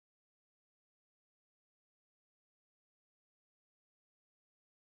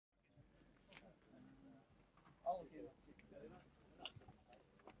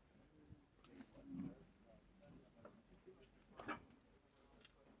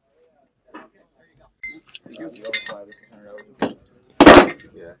You overfly this and turn it over.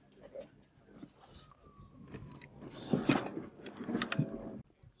 Yeah.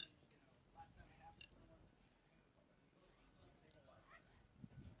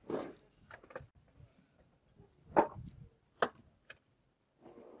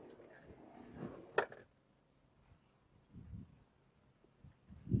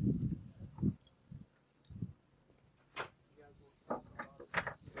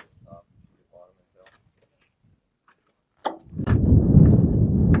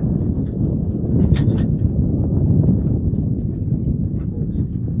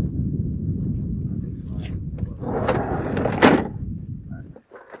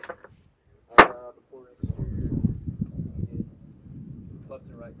 Left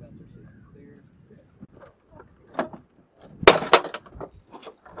and right guns are sitting clear.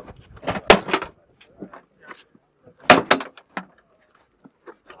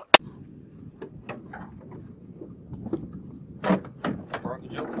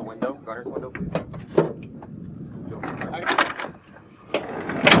 Can you open the window? Gunner's window, please.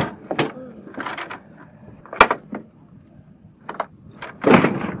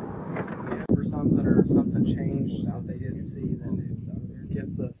 For something or something changed that they didn't see, then it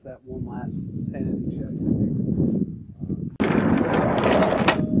gives us that one last sanity check.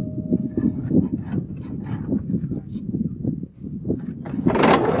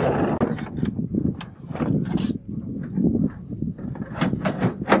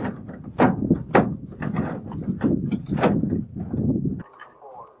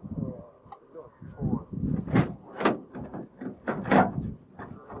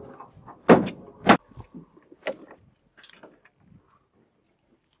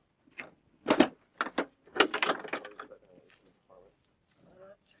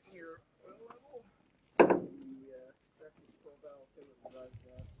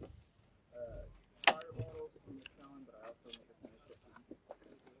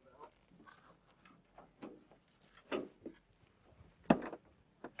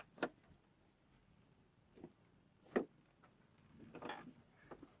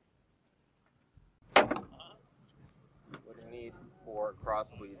 What do you need for cross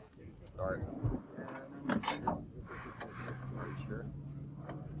bleed to start? Are you sure?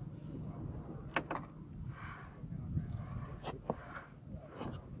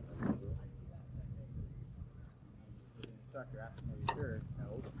 Instructor asking me, sure. No.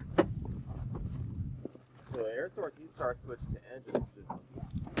 So air source heat star switch to engine just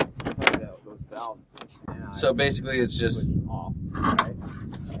plug out those valves. So basically it's just off, right?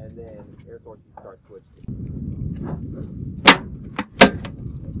 And then air source heat star switch to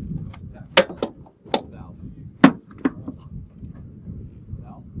valve.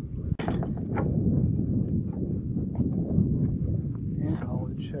 And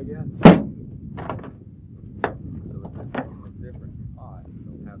college, I guess. So if it's a different spot, you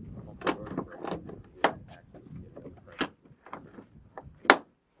don't have to pump the rotor pressure to actually get the pressure.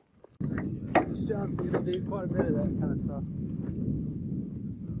 This job, you'll do quite a bit of that kind of stuff.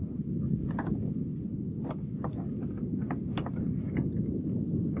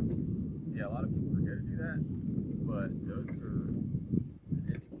 Yeah, a lot of people forget to do that, but those are an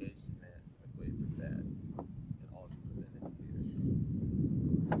indication that the blades are bad and also an indicator.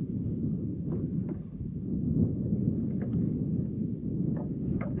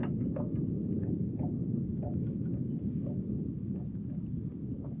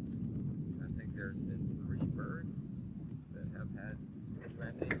 I think there's been 3 birds that have had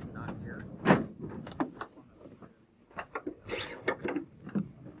lamination not here.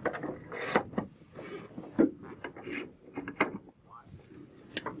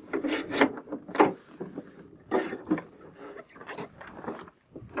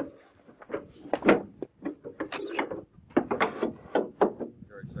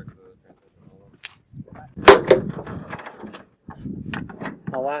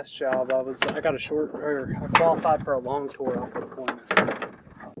 My last job, I got I qualified for a long tour of deployments.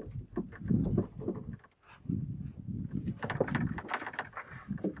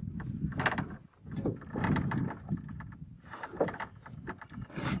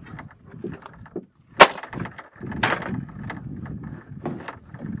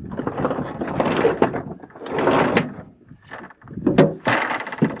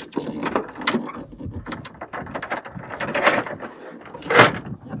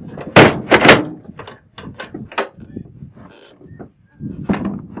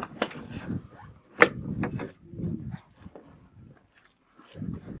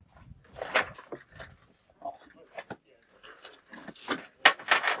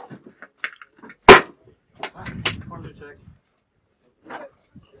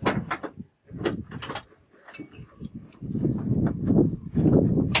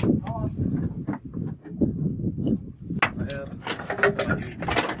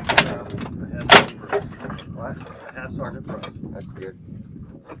 Sergeant Price. That's good.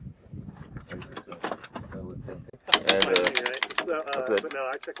 And, this? but no,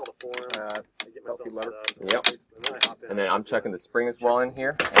 I check all the forms. I get myself set up. Yep. And then I hop in. And then I'm checking the spring as well in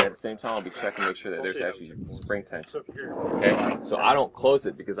here, and at the same time I'll be checking to make sure that there's actually spring tension. So if you're Okay, so I don't close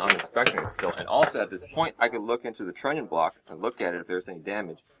it because I'm inspecting it still. And also at this point, I could look into the trunnion block and look at it if there's any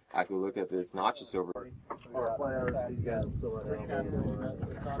damage. I could look at this notches over. Or flight hours, these guys will fill it out.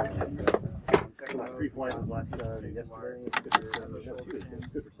 So my pre-flight was last yesterday. It's good for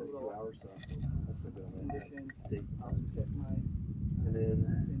 72 hours. So that's a good date. And then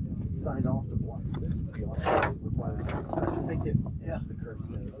it's signed off to block 6. The officer requires a special ticket. Yeah. The curve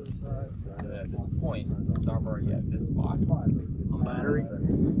says. At this point, I'm already at this spot. Battery.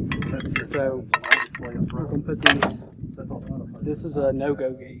 So I'm gonna put these. This is a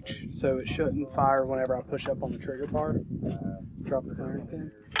no-go gauge, so it shouldn't fire whenever I push up on the trigger bar. Drop the firing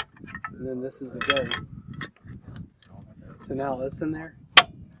pin, and then this is a go. So now it's in there.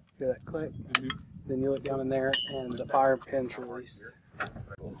 Hear that click? Then you look down in there, and the fire pin's released.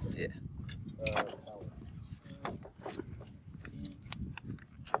 Yeah.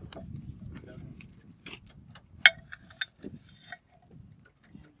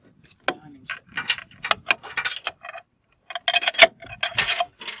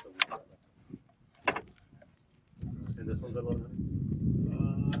 And this one's at 11.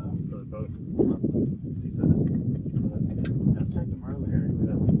 So they're both. I checked them earlier.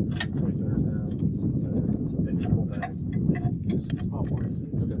 That's 2,200 pounds. Basically full bags. Small parts.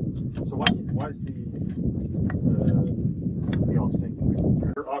 Okay. So why is the aux tank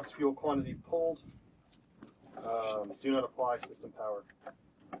moving? Your aux fuel quantity pulled. Do not apply system power.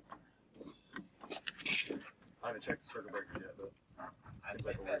 I haven't checked the circuit breaker yet, but I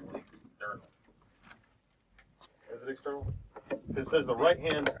think that's external. is it external? Because it says the right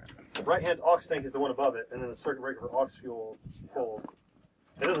hand aux tank is the one above it, and then the circuit breaker for aux fuel pulled.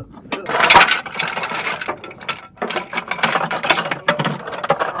 It doesn't.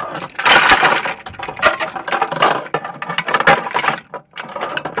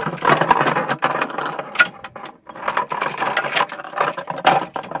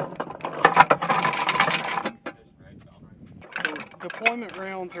 Deployment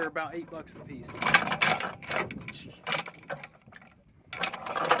rounds are about $8 a piece.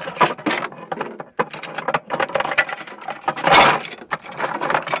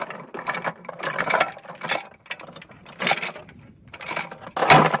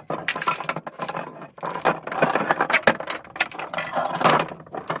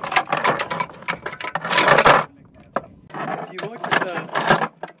 If you look at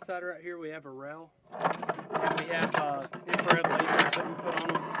the side right here, we have a rail. And we have infrared lasers that we put on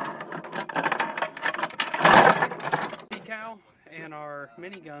them. Decal and our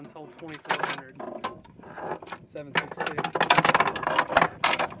miniguns hold 2,400 7.62.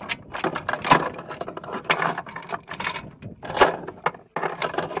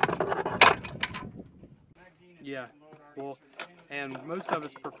 Yeah, well, and most of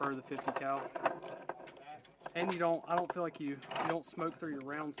us prefer the 50 cal. And I don't feel like you don't smoke through your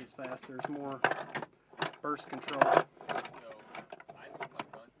rounds as fast. There's more burst control.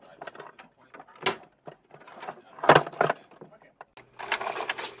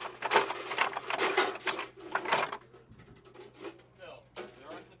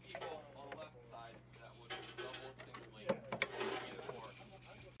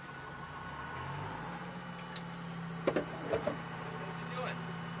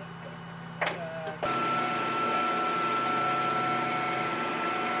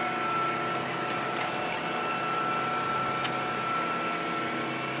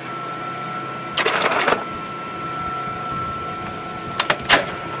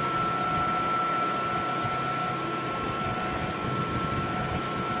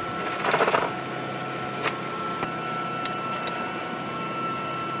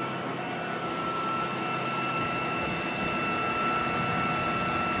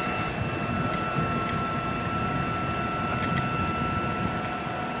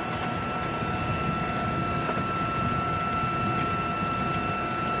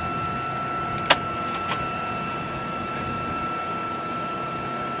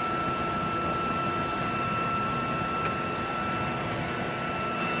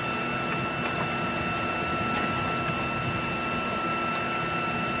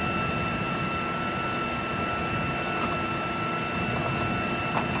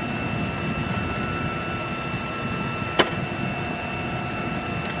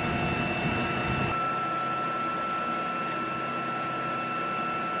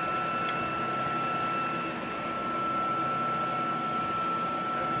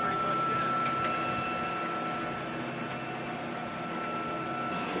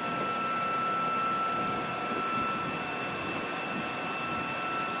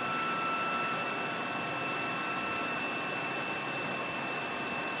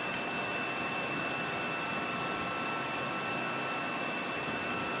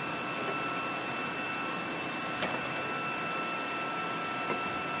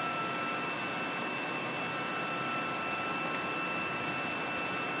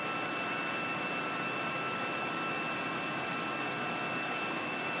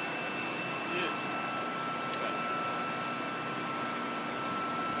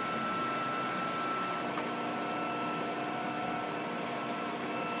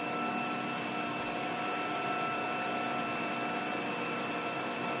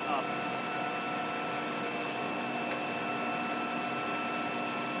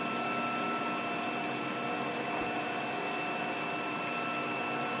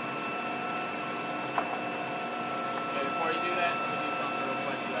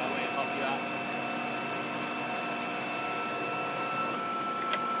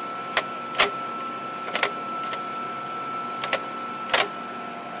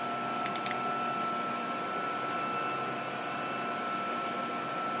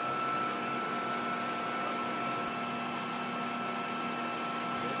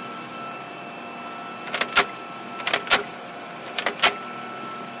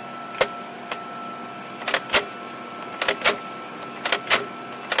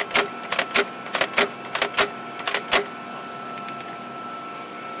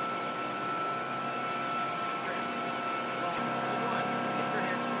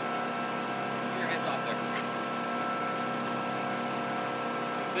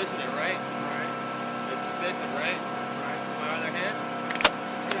 position it, right? Right. It's positioned, right? Right. My other hand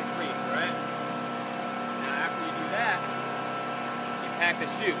is free, right? Now after you do that, you pack the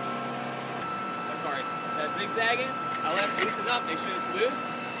chute. Oh, sorry, that zigzagging, I let it loosen up, make sure it's loose,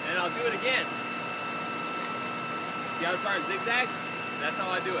 and I'll do it again. See how it starts zigzag? That's how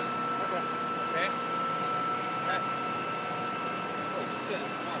I do it. Okay. Okay? Right. Oh shit,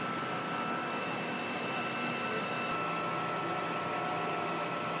 it's smart.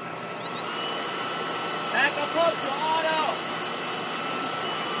 Back up close to auto.